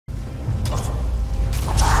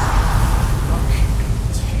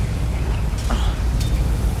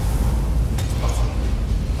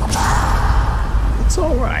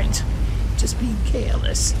being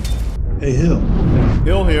careless. Hey, Hill.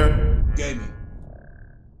 Hill here. Gaming.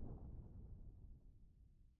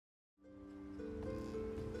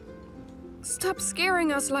 Stop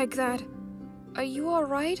scaring us like that. Are you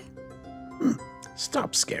alright?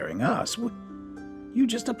 Stop scaring us. You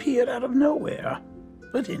just appeared out of nowhere.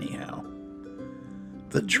 But anyhow,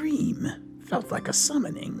 the dream felt like a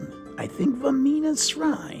summoning. I think Vamina's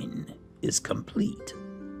shrine is complete.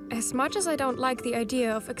 As much as I don't like the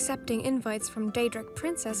idea of accepting invites from Daedric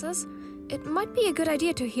princesses, it might be a good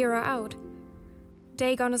idea to hear her out.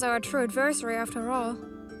 Dagon is our true adversary after all.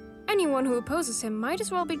 Anyone who opposes him might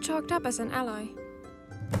as well be chalked up as an ally.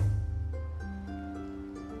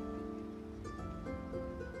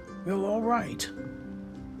 Well, all right.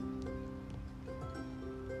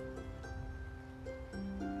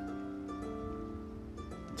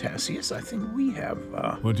 Tassius, I think we have,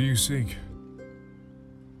 What do you seek?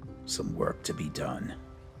 some work to be done.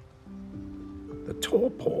 The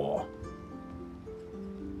torpor.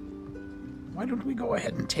 Why don't we go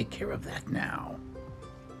ahead and take care of that now?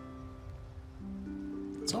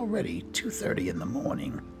 It's already 2:30 in the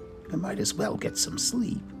morning. I might as well get some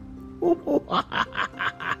sleep.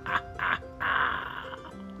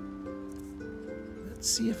 Let's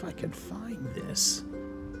see if I can find this.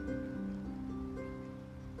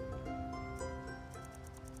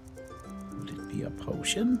 Would it be a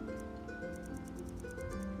potion?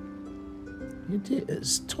 It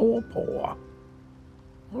is torpor.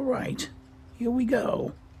 All right, here we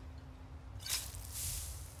go.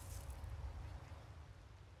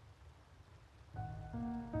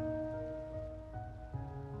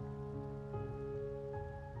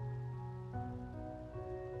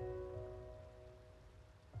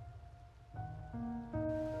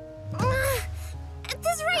 At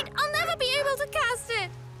this rate, I'll never be able to cast it!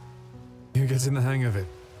 You're getting the hang of it.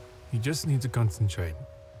 You just need to concentrate.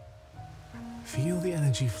 Feel the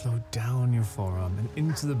energy flow down your forearm and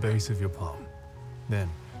into the base of your palm. Then,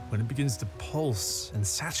 when it begins to pulse and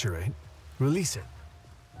saturate, release it.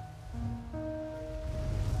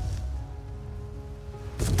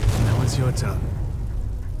 Now it's your turn.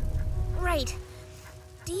 Right.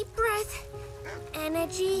 Deep breath,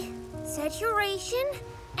 energy, saturation,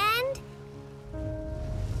 and...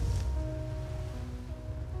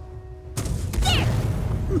 There!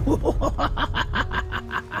 Oh,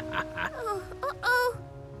 uh-oh.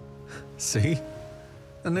 See?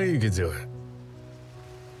 I knew you could do it.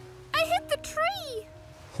 I hit the tree!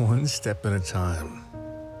 One step at a time.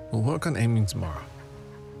 We'll work on aiming tomorrow.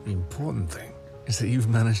 The important thing is that you've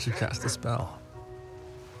managed to cast a spell.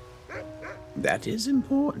 That is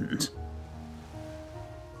important.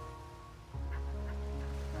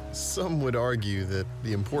 Some would argue that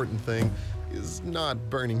the important thing is not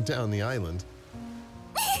burning down the island.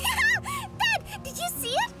 Dad, did you see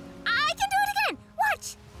it? I can do it again!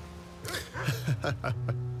 Watch!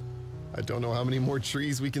 I don't know how many more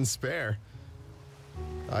trees we can spare.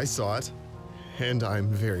 I saw it, and I'm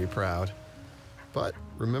very proud. But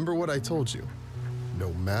remember what I told you.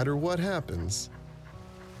 No matter what happens...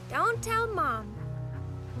 Don't tell Mom.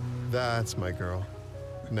 That's my girl.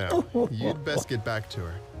 Now, you'd best get back to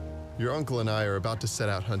her. Your uncle and I are about to set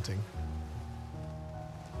out hunting.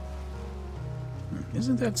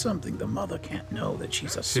 Isn't that something the mother can't know, that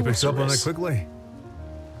she's a She picks up on it sorceress? quickly.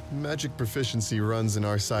 Magic proficiency runs in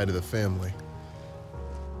our side of the family.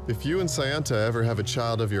 If you and Sayanta ever have a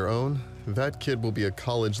child of your own, that kid will be a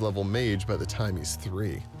college-level mage by the time he's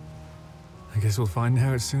 3. I guess we'll find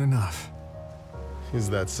out soon enough. Is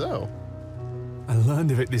that so? I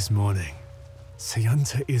learned of it this morning.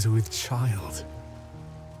 Sayanta is with child.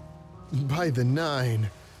 By the 9.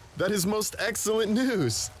 That is most excellent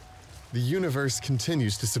news. The universe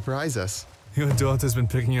continues to surprise us. Your daughter's been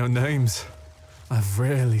picking out names. I've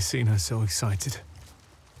rarely seen her so excited.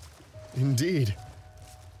 Indeed.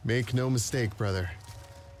 Make no mistake, brother.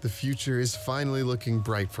 The future is finally looking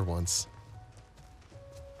bright for once.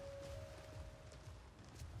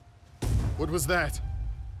 What was that?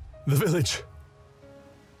 The village.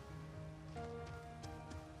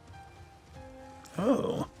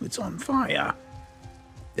 Oh, it's on fire.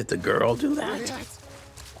 Did the girl do that?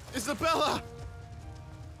 Isabella!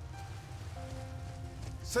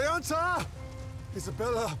 Sayanta!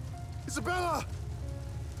 Isabella! Isabella!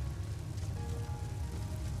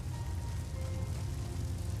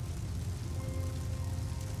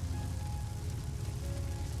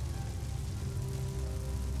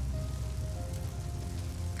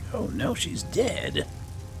 Oh no, she's dead.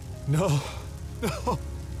 No. No.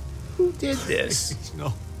 Who did this?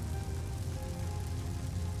 No.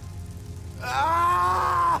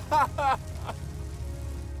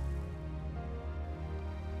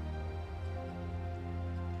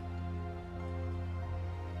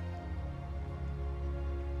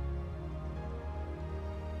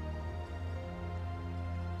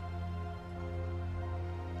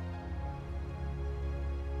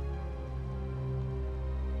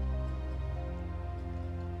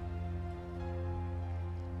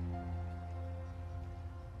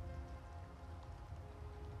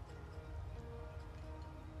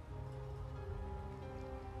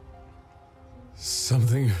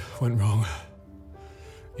 Something went wrong.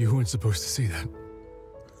 You weren't supposed to see that.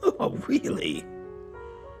 Oh, really?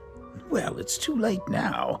 Well, it's too late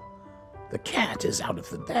now. The cat is out of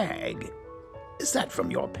the bag. Is that from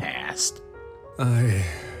your past?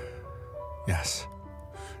 Yes.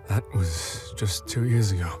 That was just 2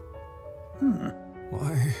 years ago.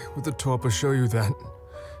 Why would the Torpor show you that?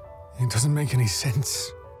 It doesn't make any sense.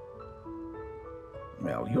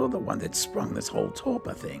 Well, you're the one that sprung this whole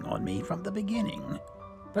torpor thing on me from the beginning.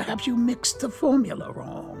 Perhaps you mixed the formula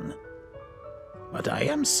wrong. But I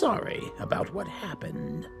am sorry about what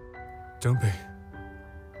happened. Don't be.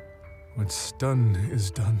 What's done is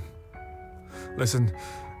done. Listen,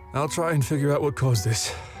 I'll try and figure out what caused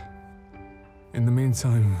this. In the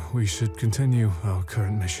meantime, we should continue our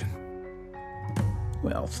current mission.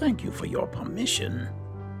 Well, thank you for your permission.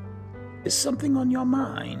 Is something on your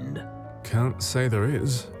mind? Can't say there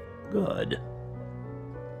is. Good.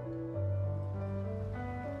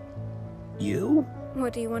 You?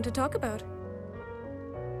 What do you want to talk about?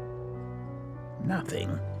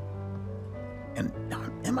 Nothing. And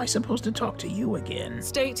am I supposed to talk to you again?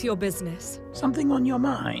 State your business. Something on your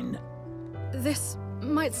mind? This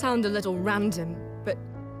might sound a little random, but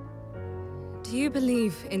do you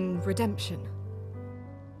believe in redemption?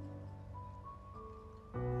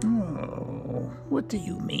 Oh, what do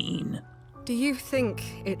you mean? Do you think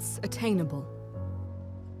it's attainable?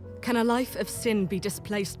 Can a life of sin be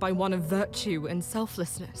displaced by one of virtue and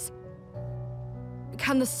selflessness?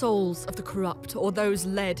 Can the souls of the corrupt or those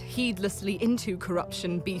led heedlessly into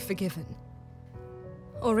corruption be forgiven?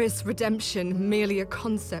 Or is redemption merely a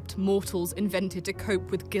concept mortals invented to cope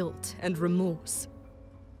with guilt and remorse?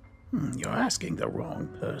 You're asking the wrong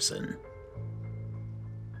person.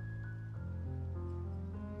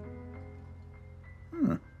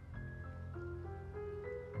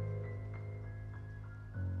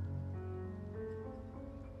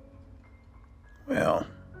 Well,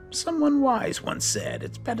 someone wise once said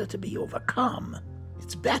it's better to be overcome.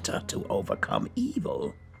 It's better to overcome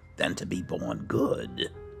evil than to be born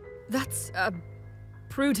good. That's a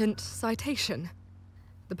prudent citation.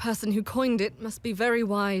 The person who coined it must be very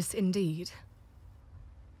wise indeed.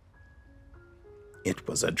 It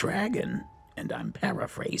was a dragon, and I'm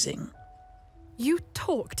paraphrasing. You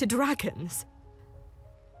talk to dragons?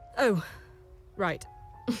 Oh, right.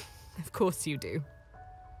 Of course you do.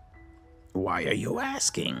 Why are you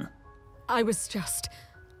asking? I was just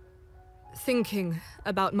thinking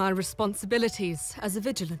about my responsibilities as a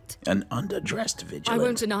vigilant. An underdressed vigilant? I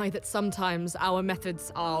won't deny that sometimes our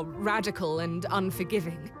methods are radical and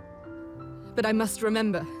unforgiving. But I must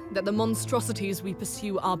remember that the monstrosities we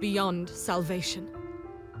pursue are beyond salvation.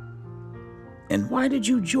 And why did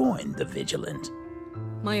you join the Vigilant?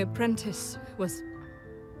 My apprentice was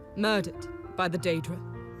murdered by the Daedra.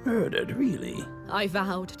 Murdered, really? I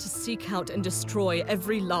vowed to seek out and destroy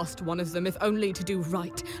every last one of them, if only to do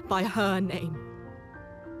right by her name.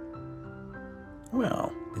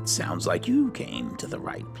 Well, it sounds like you came to the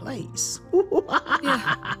right place.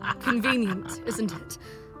 Yeah, convenient, isn't it?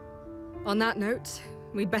 On that note,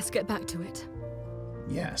 we'd best get back to it.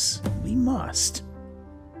 Yes, we must.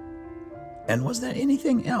 And was there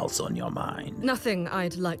anything else on your mind? Nothing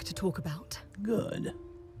I'd like to talk about. Good.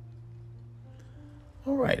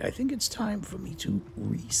 All right, I think it's time for me to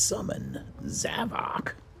resummon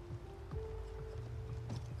Zavok.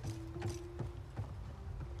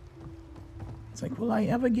 It's like, will I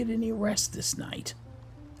ever get any rest this night?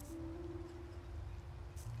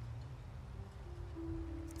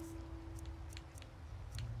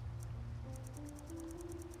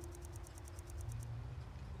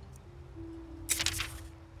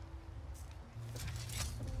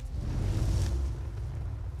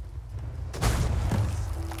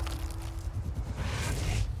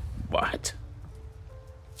 What?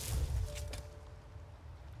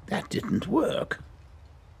 That didn't work.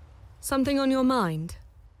 Something on your mind?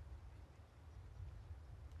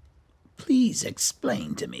 Please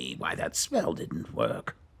explain to me why that spell didn't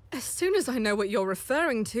work. As soon as I know what you're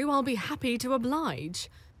referring to, I'll be happy to oblige.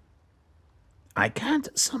 I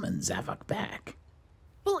can't summon Zavok back.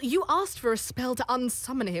 Well, you asked for a spell to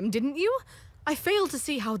unsummon him, didn't you? I fail to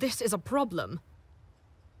see how this is a problem.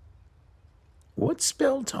 What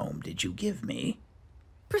spell tome did you give me?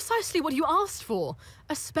 Precisely what you asked for.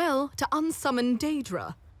 A spell to unsummon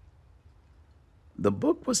Daedra. The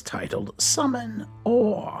book was titled Summon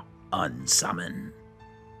or Unsummon.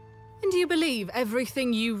 And do you believe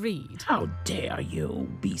everything you read? How dare you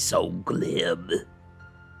be so glib?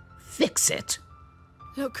 Fix it.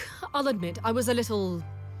 Look, I'll admit I was a little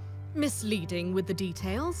misleading with the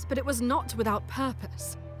details, but it was not without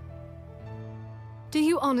purpose. Do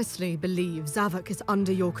you honestly believe Zavok is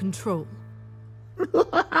under your control?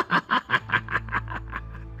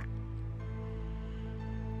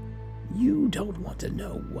 You don't want to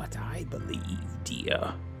know what I believe,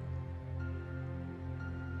 dear.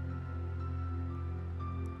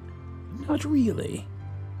 Not really.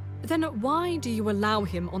 Then why do you allow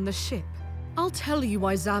him on the ship? I'll tell you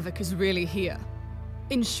why Zavok is really here.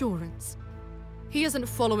 Insurance. He isn't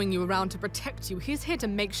following you around to protect you. He's here to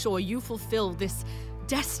make sure you fulfill this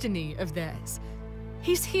destiny of theirs.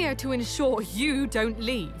 He's here to ensure you don't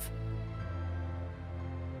leave.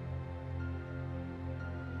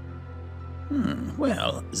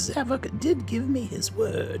 Well, Zavok did give me his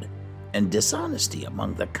word, and dishonesty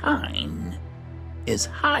among the kind is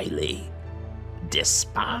highly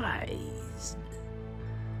despised.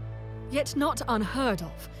 Yet not unheard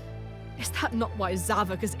of. Is that not why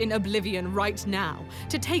Zavok is in Oblivion right now?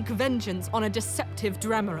 To take vengeance on a deceptive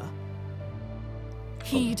Dremora?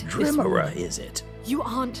 Heed this Dremora, warning. is it? You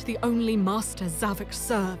aren't the only master Zavok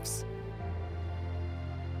serves.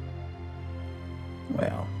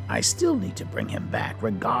 Well, I still need to bring him back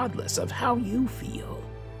regardless of how you feel.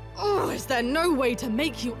 Oh, is there no way to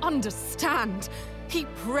make you understand? He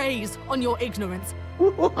preys on your ignorance.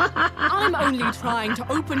 I'm only trying to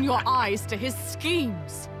open your eyes to his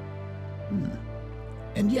schemes.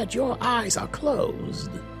 And yet your eyes are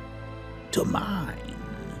closed to mine.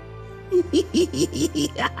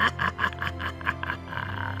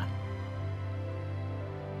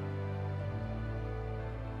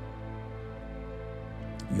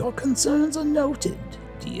 Your concerns are noted,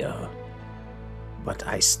 dear, but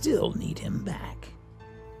I still need him back.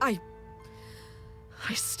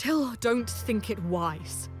 I still don't think it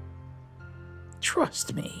wise.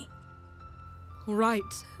 Trust me. Right,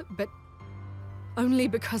 but only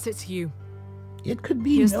because it's you. It could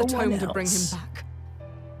be Here's no the one tome else. to bring him back.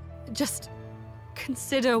 Just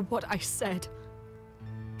consider what I said.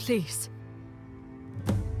 Please.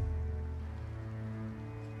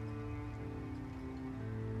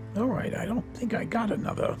 All right, I don't think I got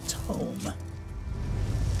another tome.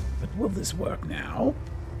 But will this work now?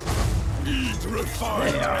 Eat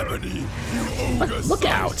refined There. ebony, you ogre Look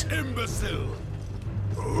out! imbecile!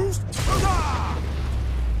 Hurrah!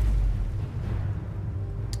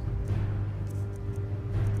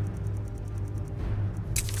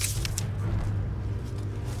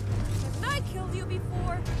 Haven't I killed you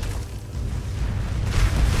before?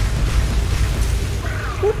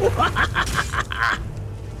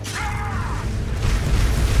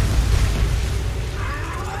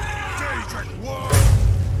 Daedric War!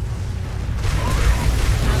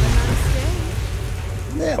 Have a nice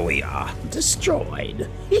day. There we are, destroyed.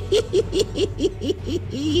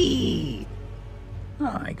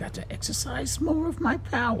 I got to exercise more of my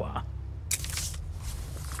power.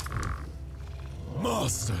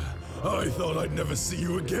 Master, I thought I'd never see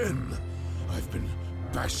you again. I've been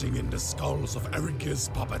bashing into skulls of Erinkir's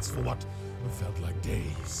puppets for what felt like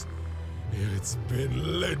days. It's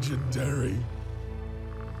been legendary.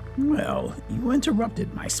 Well, you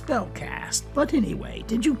interrupted my spell cast, but anyway,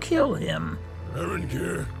 did you kill him?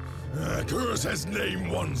 Erinkir, curse his name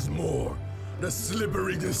once more. The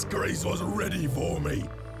slippery disgrace was ready for me.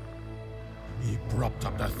 He propped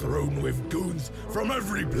up the throne with goons from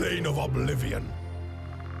every plane of oblivion.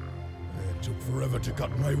 It took forever to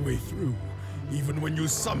cut my way through. Even when you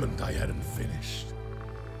summoned, I hadn't finished.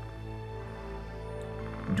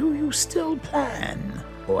 Do you still plan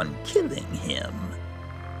on killing him?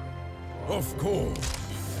 Of course,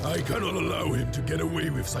 I cannot allow him to get away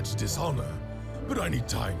with such dishonor, but I need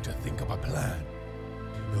time to think up a plan.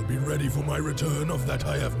 He'll be ready for my return, of that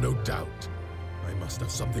I have no doubt. I must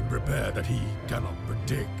have something prepared that he cannot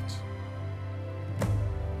predict.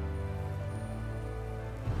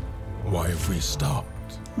 Why have we stopped?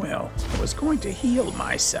 Well, I was going to heal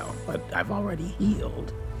myself, but I've already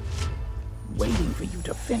healed. Waiting for you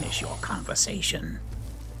to finish your conversation.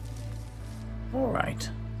 All right.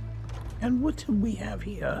 And what do we have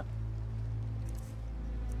here?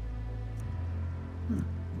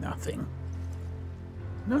 Nothing.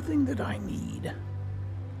 Nothing that I need.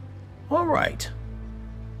 All right.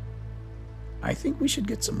 I think we should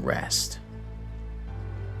get some rest.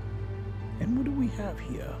 And what do we have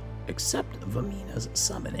here? Except Vamina's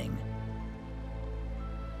summoning.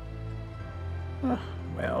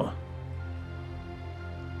 Well.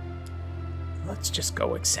 Let's just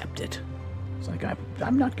go accept it. It's like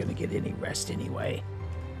I'm not going to get any rest anyway.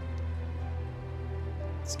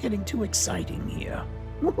 It's getting too exciting here.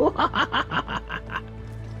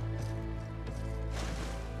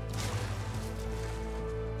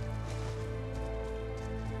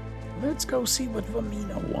 Let's go see what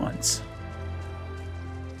Vamina wants.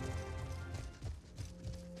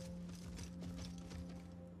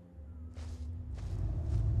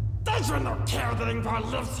 you not care that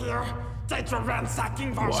Ingvar lives here? Daedra ransacked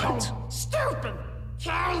Ingvar's What? home. Stupid,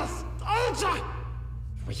 careless, Daedra!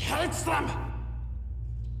 We hate them!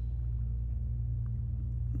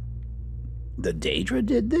 The Daedra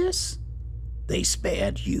did this? They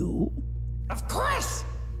spared you? Of course!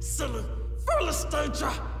 Silly, foolish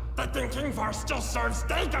Daedra! They think Ingvar still serves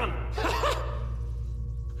Dagon!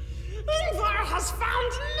 Ingvar has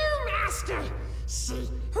found a new master! See,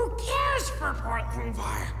 who cares for poor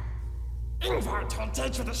Ingvar? Ingvar told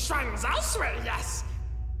Daedra the shrine was elsewhere, yes!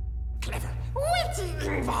 Clever, witty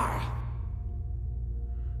Ingvar!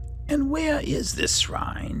 And where is this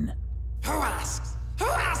shrine? Who asks? Who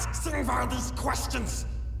asks Ingvar these questions?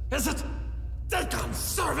 Is it Dagon's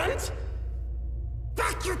servant?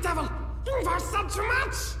 Back, you devil! Ingvar said too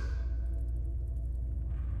much!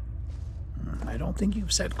 I don't think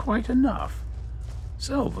you've said quite enough.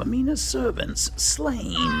 So, Vamina's servants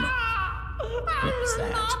slain. What's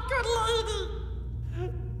that? Not good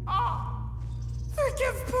lady! Oh,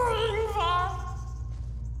 forgive poor Ingvar.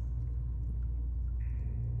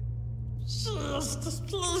 She is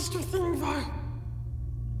displeased with Ingvar.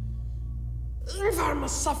 Ingvar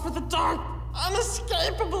must suffer the dark,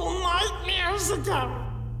 unescapable nightmares again.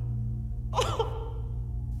 Oh.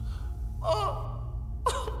 Oh.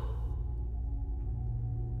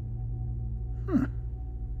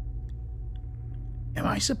 Am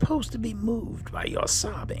I supposed to be moved by your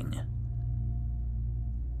sobbing?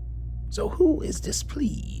 So who is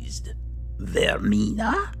displeased?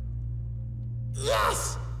 Vermina?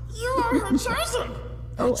 Yes! You are her chosen!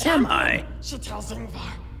 Oh, am I? She tells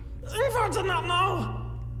Ingvar. Ingvar did not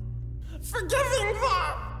know! Forgive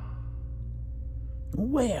Ingvar!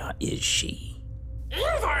 Where is she?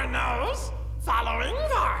 Ingvar knows! Follow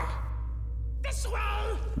Ingvar! This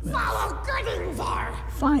way! Follow good Ingvar!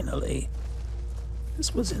 Finally.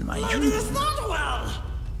 This was in my Lady dream. is not well!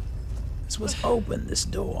 This was open, this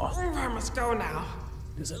door. Ingvar must go now.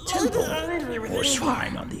 There's a Lady temple angry with or Ingvar.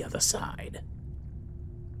 shrine on the other side.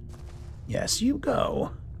 Yes, you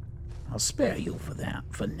go. I'll spare you for that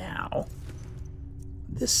for now.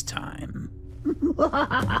 This time.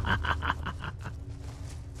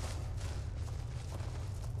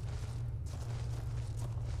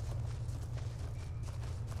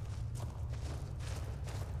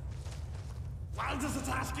 Why does it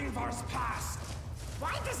ask Ingvar's past?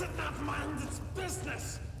 Why does it not mind its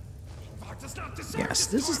business? Ingvar does not deserve Yes,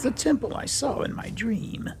 this is the temple I saw in my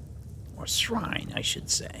dream. Or shrine, I should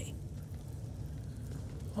say.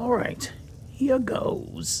 Alright, here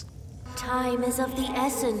goes. Time is of the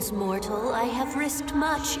essence, mortal. I have risked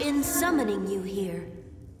much in summoning you here.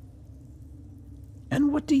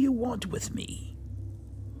 And what do you want with me?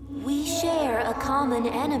 We share a common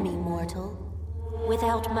enemy, mortal.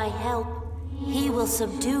 Without my help, he will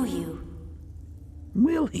subdue you.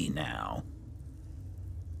 Will he now?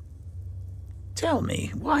 Tell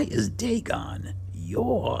me, why is Dagon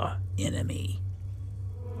your enemy?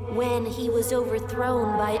 When he was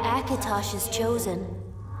overthrown by Akatosh's chosen,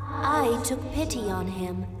 I took pity on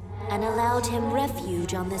him and allowed him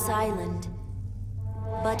refuge on this island.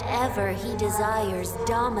 But ever he desires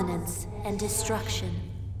dominance and destruction.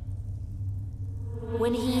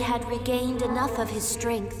 When he had regained enough of his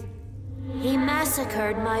strength, he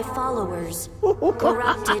massacred my followers,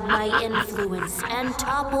 corrupted my influence, and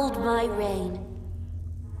toppled my reign.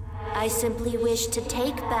 I simply wish to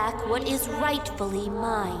take back what is rightfully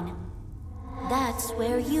mine. That's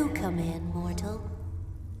where you come in, mortal.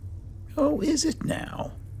 Oh, is it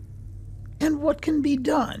now? And what can be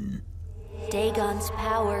done? Dagon's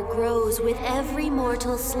power grows with every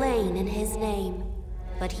mortal slain in his name,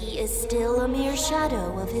 but he is still a mere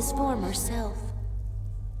shadow of his former self.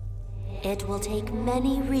 It will take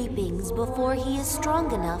many reapings before he is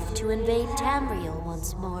strong enough to invade Tamriel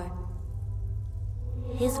once more.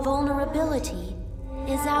 His vulnerability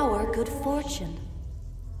is our good fortune.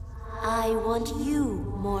 I want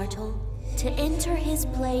you, mortal, to enter his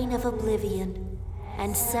plane of oblivion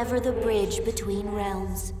and sever the bridge between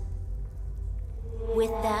realms.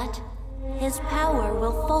 With that, his power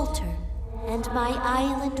will falter, and my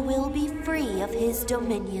island will be free of his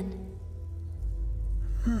dominion.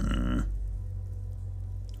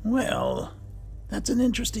 Well, that's an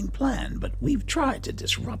interesting plan, but we've tried to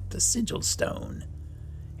disrupt the sigil stone,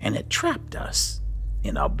 and it trapped us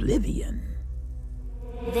in oblivion.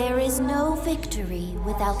 There is no victory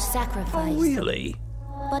without sacrifice. Oh, really?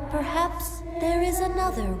 But perhaps there is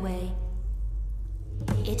another way.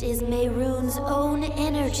 It is Mehrunes' own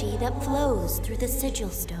energy that flows through the sigil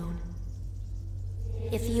stone.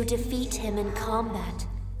 If you defeat him in combat,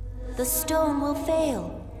 the stone will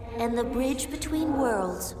fail, and the bridge between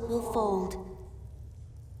worlds will fold.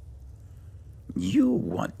 You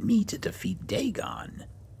want me to defeat Dagon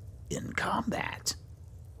in combat?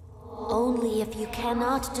 Only if you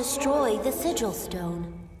cannot destroy the sigil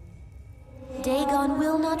stone. Dagon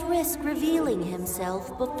will not risk revealing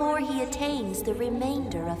himself before he attains the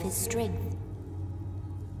remainder of his strength.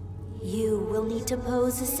 You will need to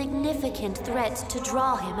pose a significant threat to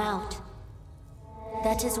draw him out.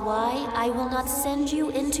 That is why I will not send you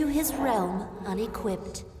into his realm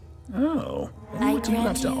unequipped. Oh, and what do you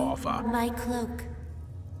have to offer? My cloak.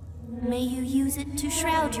 May you use it to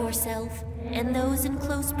shroud yourself and those in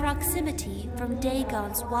close proximity from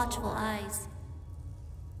Dagon's watchful eyes.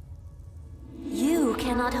 You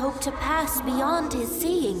cannot hope to pass beyond his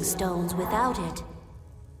seeing stones without it.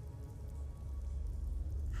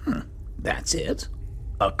 That's it?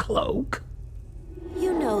 A cloak?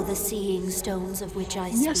 You know the seeing stones of which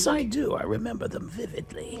I speak. Yes, I do. I remember them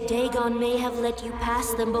vividly. Dagon may have let you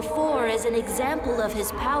pass them before as an example of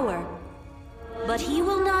his power. But he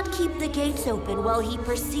will not keep the gates open while he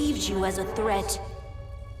perceives you as a threat.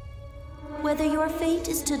 Whether your fate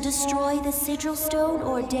is to destroy the sigil stone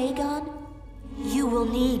or Dagon, you will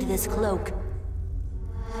need this cloak.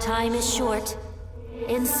 Time is short.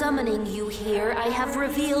 In summoning you here, I have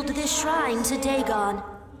revealed this shrine to Dagon.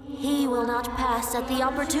 He will not pass at the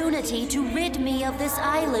opportunity to rid me of this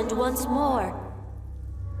island once more.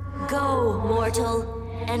 Go,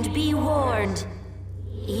 mortal, and be warned.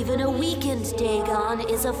 Even a weakened Dagon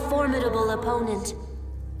is a formidable opponent.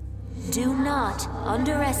 Do not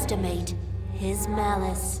underestimate his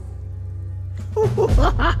malice.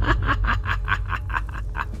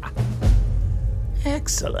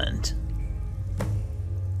 Excellent.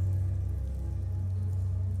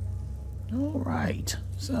 All right,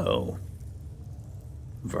 so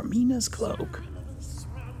Vermina's cloak.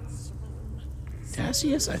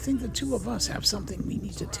 Tacius, I think the two of us have something we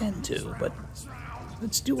need to tend to, but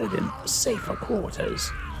let's do it in safer quarters.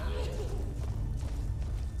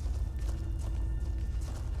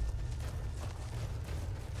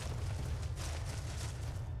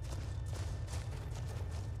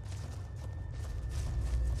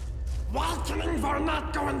 Why can Ingvar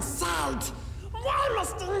not go inside? Why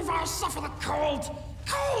must Ingvar suffer the cold?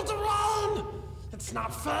 Cold rain! It's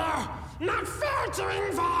not fair! Not fair to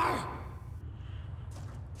Ingvar!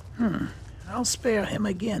 I'll spare him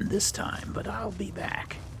again this time, but I'll be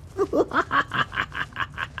back.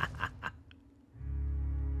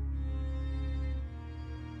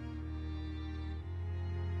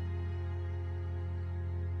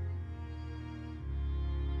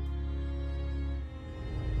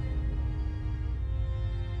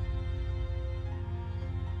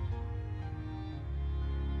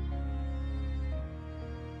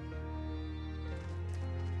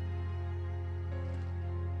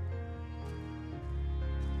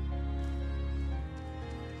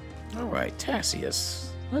 All right,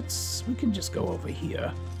 Tacius, we can just go over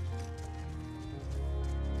here.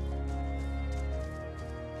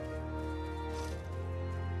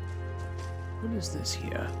 What is this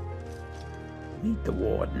here? Meet the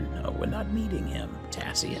Warden. No, we're not meeting him.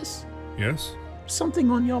 Tacius? Yes? Something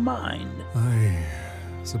on your mind? I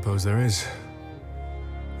suppose there is.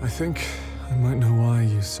 I think I might know why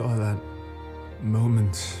you saw that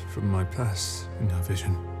moment from my past in her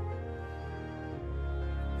vision.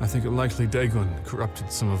 I think it likely Dagon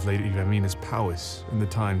corrupted some of Lady Vermina's powers in the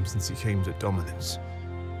time since he came to dominance.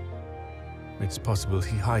 It's possible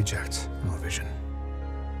he hijacked our vision.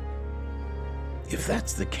 If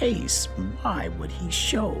that's the case, why would he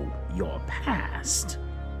show your past?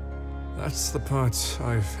 That's the part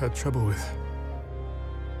I've had trouble with.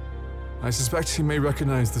 I suspect he may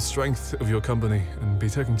recognize the strength of your company and be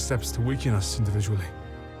taking steps to weaken us individually.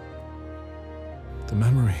 The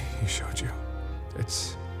memory he showed you,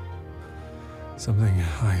 it's something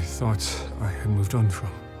I thought I had moved on from.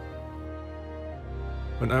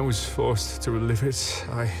 When I was forced to relive it,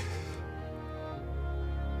 I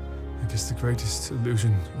guess the greatest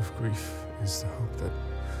illusion of grief is the hope that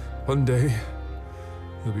one day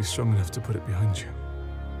you'll be strong enough to put it behind you.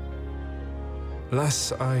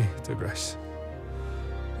 Alas, I digress.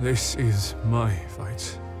 This is my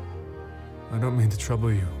fight. I don't mean to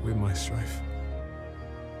trouble you with my strife.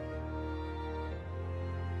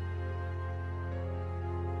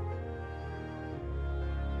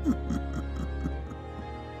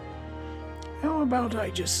 How about I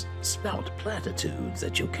just spout platitudes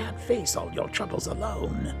that you can't face all your troubles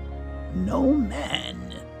alone? No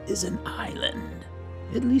man is an island.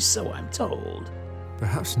 At least so I'm told.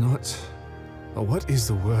 Perhaps not. But what is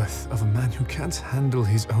the worth of a man who can't handle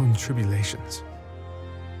his own tribulations?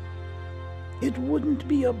 It wouldn't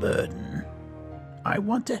be a burden. I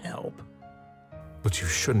want to help. But you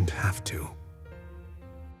shouldn't have to.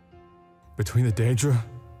 Between the Daedra,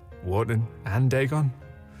 Warden, and Dagon,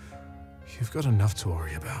 you've got enough to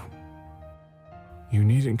worry about. You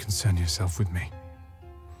needn't concern yourself with me.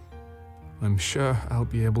 I'm sure I'll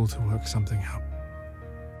be able to work something out.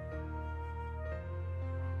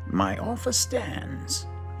 My offer stands,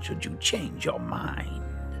 should you change your mind.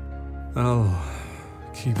 I'll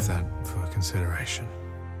keep that for consideration.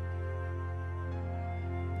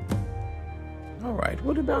 All right,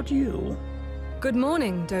 what about you? Good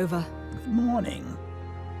morning, Dover. Good morning.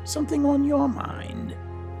 Something on your mind?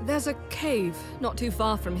 There's a cave not too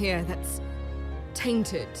far from here that's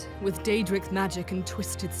tainted with Daedric magic and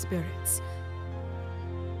twisted spirits.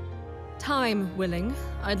 Time willing,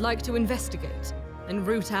 I'd like to investigate and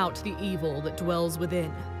root out the evil that dwells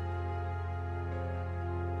within.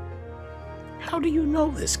 How do you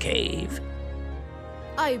know this cave?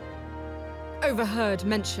 I overheard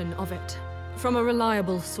mention of it from a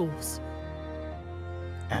reliable source.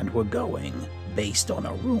 And we're going based on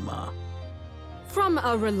a rumor. From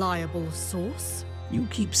a reliable source? You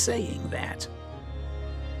keep saying that.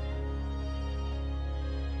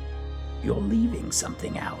 You're leaving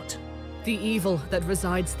something out. The evil that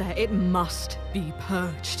resides there, it must be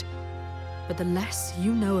purged. But the less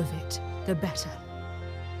you know of it, the better.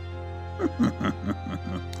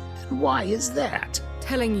 And why is that?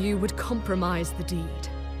 Telling you would compromise the deed.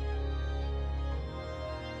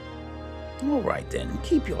 All right then,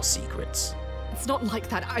 keep your secrets. It's not like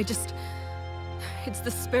that, it's the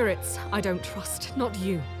spirits I don't trust, not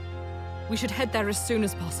you. We should head there as soon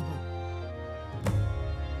as possible.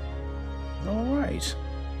 All right.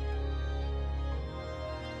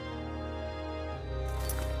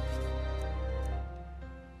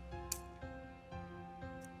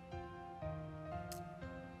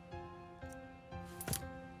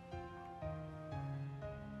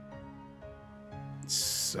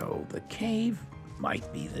 So the cave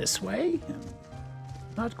might be this way.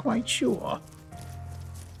 Not quite sure.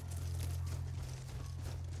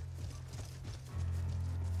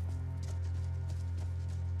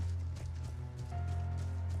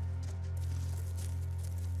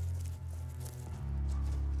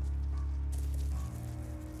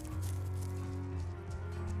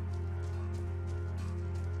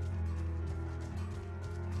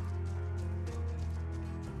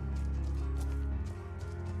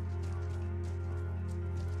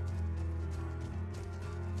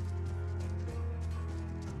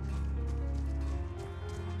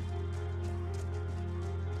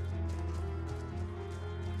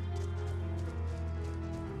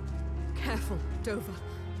 Careful, Dover.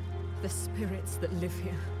 The spirits that live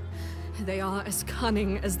here, they are as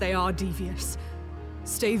cunning as they are devious.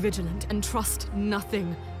 Stay vigilant and trust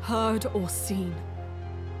nothing heard or seen.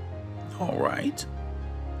 All right.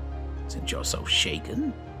 Since you're so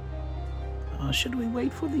shaken, should we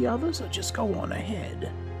wait for the others or just go on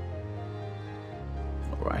ahead?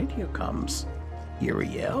 All right, here comes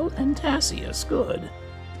Iriel and Tassius. Good.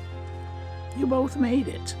 You both made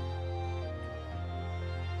it.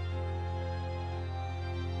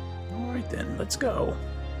 All right then, let's go.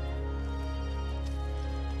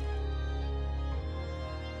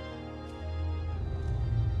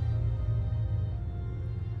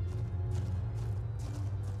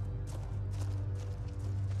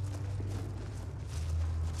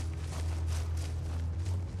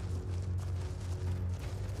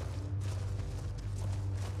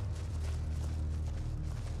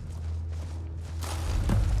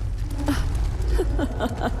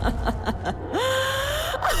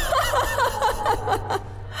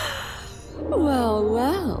 Well,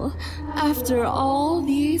 well, after all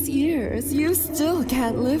these years, you still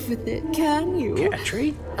can't live with it, can you?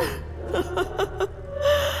 Katri?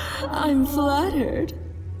 I'm flattered.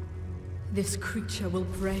 This creature will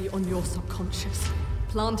prey on your subconscious,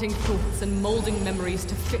 planting thoughts and molding memories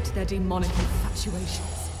to fit their demonic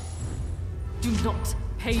infatuations. Do not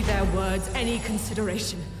pay their words any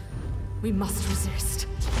consideration. We must resist.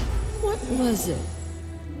 What was it?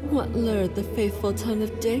 What lured the faithful tongue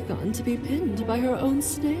of Dagon to be pinned by her own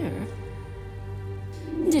snare?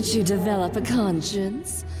 Did she develop a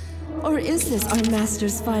conscience? Or is this our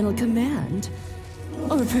master's final command?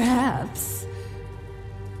 Or perhaps...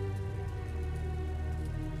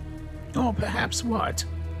 Or perhaps what?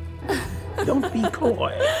 Don't be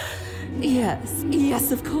coy.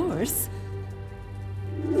 Yes, of course.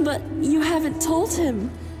 But you haven't told him,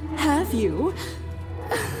 have you?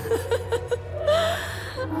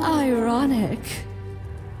 Ironic.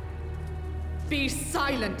 Be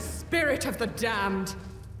silent, spirit of the damned!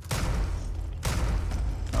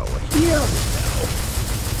 Oh, here we go.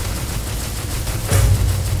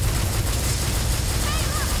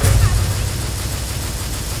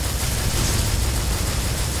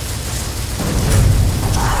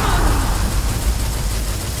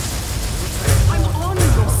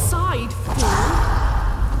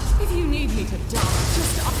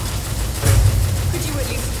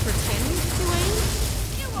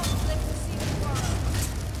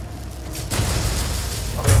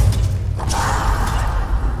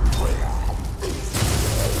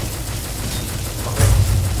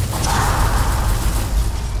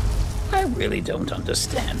 I really don't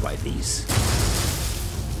understand why these...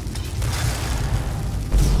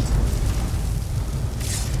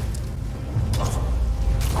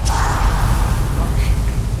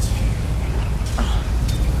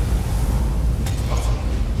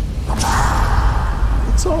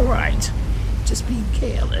 It's all right. Just being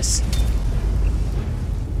careless.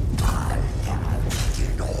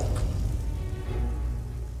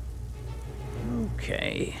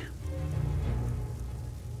 Okay.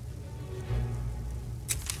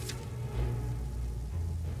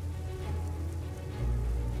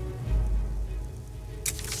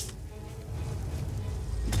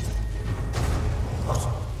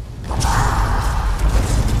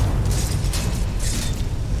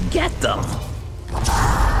 Get them!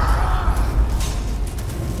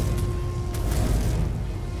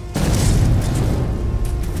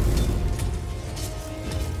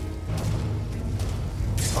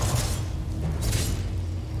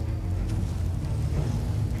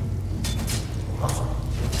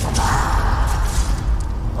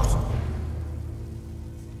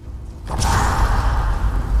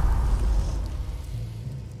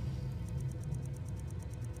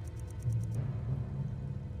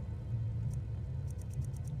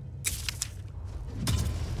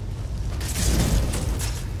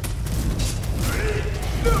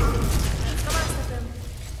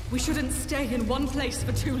 We shouldn't stay in one place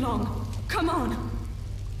for too long. Come on.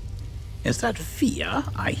 Is that fear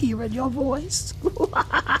I hear in your voice?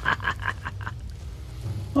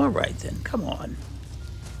 All right then, come on.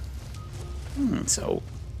 So,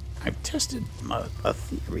 I've tested a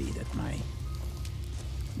theory that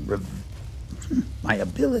my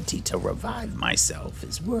ability to revive myself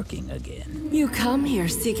is working again. You come here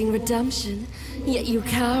seeking redemption, yet you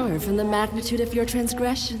cower from the magnitude of your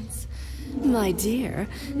transgressions. My dear,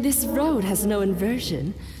 this road has no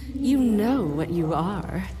inversion. You know what you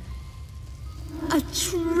are. A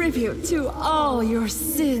tribute to all your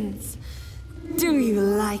sins. Do you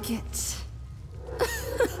like it?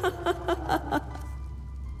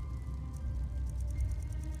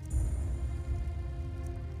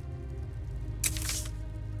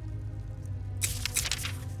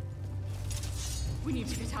 We need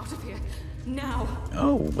to get out of here. Now.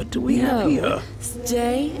 Oh, what do we have here?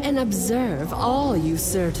 Stay and observe all you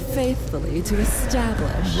served faithfully to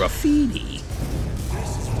establish. Graffiti.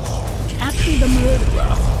 Katri the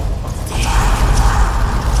murderer.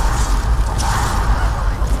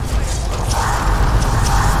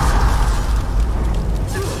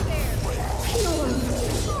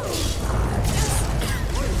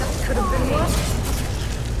 That could have been worse.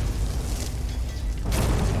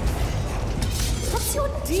 What's your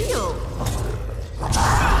deal?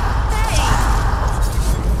 Hey!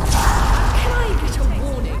 Can I get a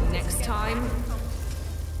warning next time?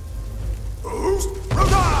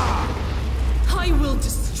 I will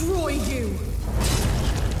destroy you!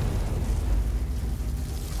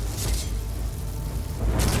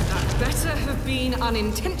 That better have been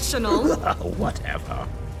unintentional. Whatever.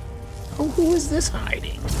 Oh, who is this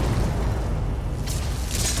hiding?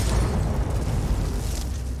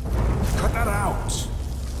 Cut that out!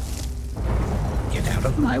 Get out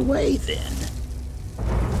of my way, then.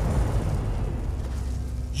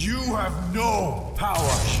 You have no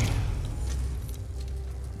power here.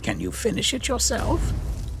 Can you finish it yourself?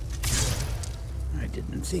 I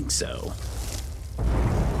didn't think so.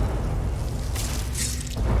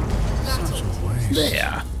 Such a waste.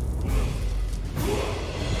 There.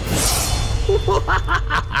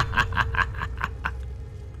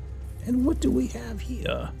 And what do we have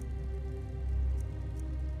here?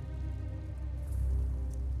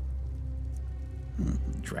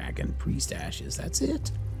 Dragon priest ashes, that's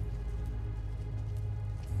it?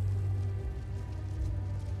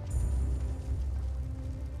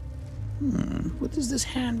 What does this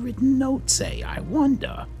handwritten note say, I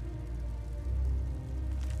wonder?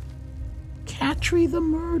 Katri the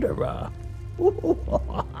murderer.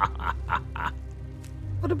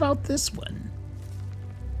 What about this one?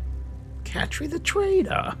 Katri the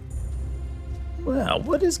traitor. Well,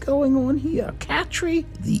 what is going on here? Katri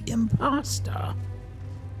the imposter.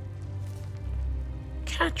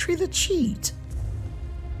 Katri the cheat.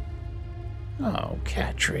 Oh,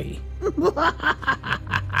 Katri.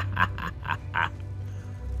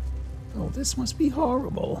 Oh, this must be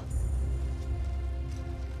horrible.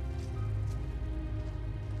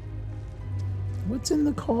 What's in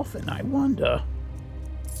the coffin, I wonder?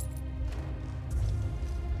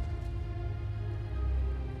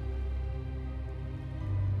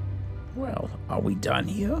 Well, are we done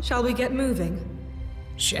here? Shall we get moving?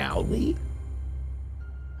 Shall we?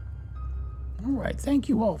 All right, thank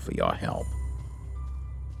you all for your help.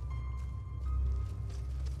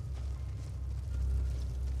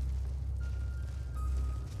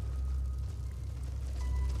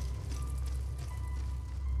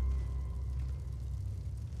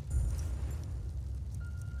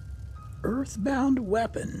 earthbound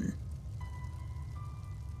weapon.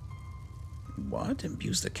 What?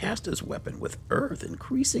 Imbues the caster's weapon with earth,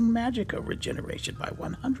 increasing magicka regeneration by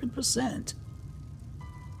 100%.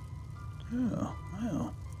 Oh,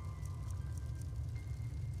 well.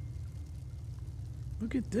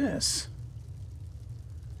 Look at this.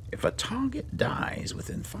 If a target dies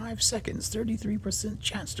within 5 seconds, 33%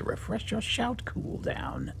 chance to refresh your shout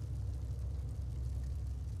cooldown.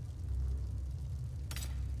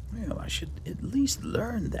 Well, I should at least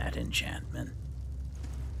learn that enchantment.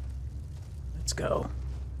 Let's go.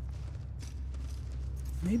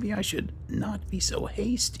 Maybe I should not be so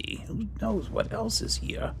hasty. Who knows what else is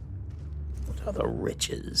here? What other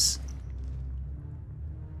riches?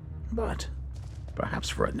 But perhaps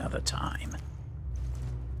for another time.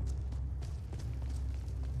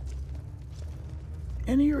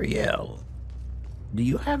 And Uriel, do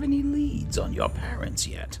you have any leads on your parents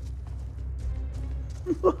yet?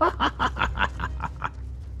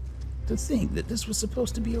 To think that this was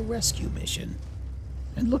supposed to be a rescue mission.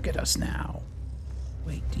 And look at us now.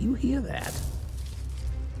 Wait, do you hear that?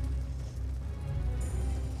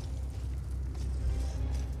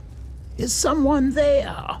 Is someone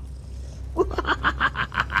there?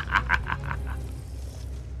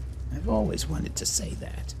 I've always wanted to say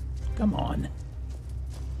that. Come on.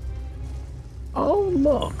 Oh,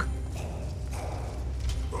 look.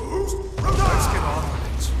 Let's get on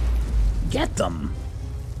with it. Get them.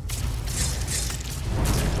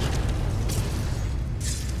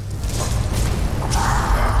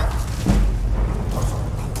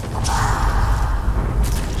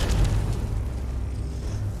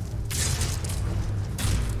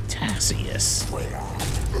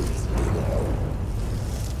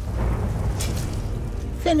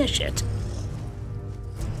 Finish it.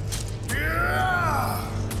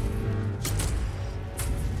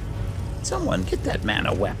 Someone get that man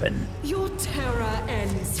a weapon. Your terror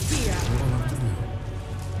ends here.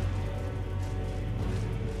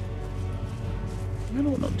 I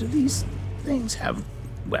don't know, do these things have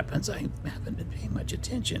weapons? I haven't been paying much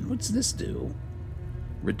attention. What's this do?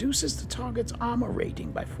 Reduces the target's armor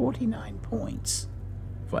rating by 49 points.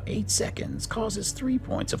 For 8 seconds, causes 3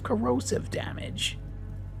 points of corrosive damage.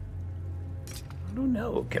 I don't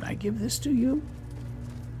know, can I give this to you?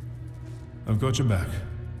 I've got your back.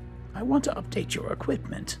 I want to update your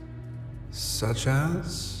equipment. Such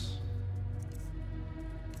as?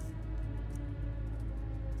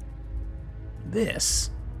 This.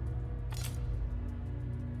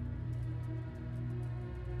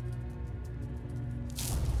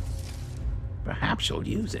 Perhaps you'll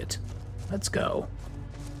use it. Let's go.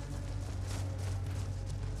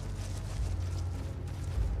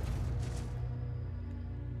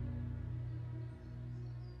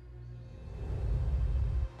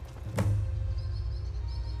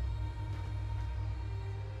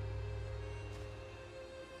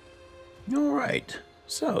 All right.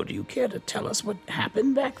 So, do you care to tell us what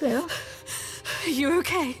happened back there? Are you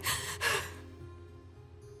okay?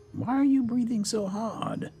 Why are you breathing so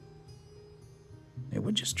hard? It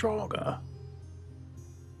was just Trogger.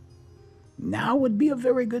 Now would be a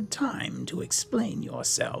very good time to explain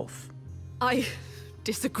yourself. I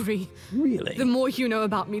disagree. Really? The more you know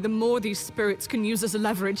about me, the more these spirits can use as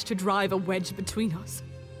leverage to drive a wedge between us.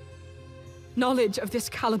 Knowledge of this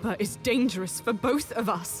caliber is dangerous for both of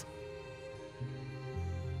us.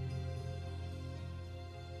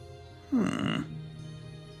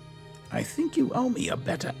 I think you owe me a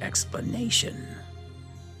better explanation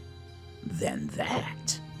than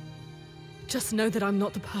that. Just know that I'm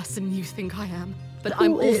not the person you think I am, but Who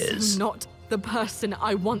I'm also is? not the person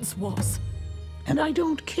I once was. And I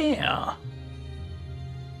don't care.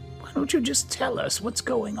 Why don't you just tell us what's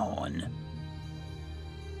going on?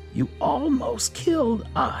 You almost killed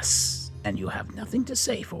us, and you have nothing to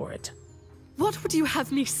say for it. What would you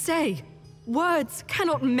have me say? Words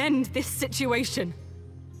cannot mend this situation.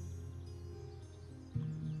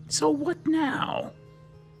 So what now?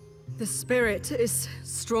 The spirit is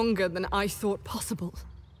stronger than I thought possible.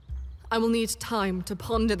 I will need time to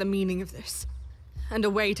ponder the meaning of this, and a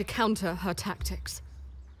way to counter her tactics.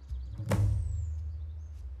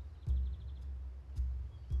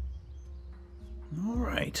 All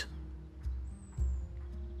right.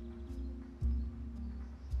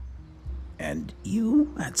 And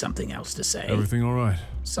you had something else to say? Everything all right?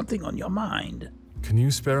 Something on your mind? Can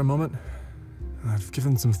you spare a moment? I've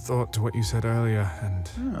given some thought to what you said earlier, and...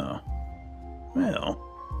 Oh. Well...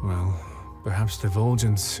 Well, perhaps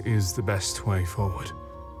divulgence is the best way forward.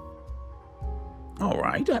 All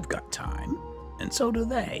right, I've got time. And so do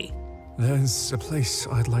they. There's a place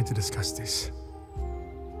I'd like to discuss this.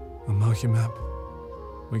 I'll mark your map.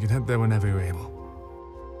 We can head there whenever you're able.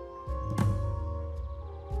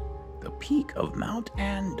 The peak of Mount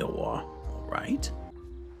Andor, all right.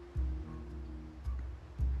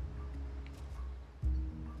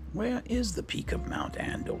 Where is the peak of Mount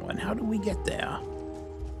Andor, and how do we get there?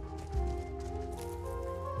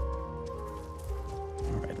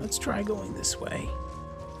 All right, let's try going this way.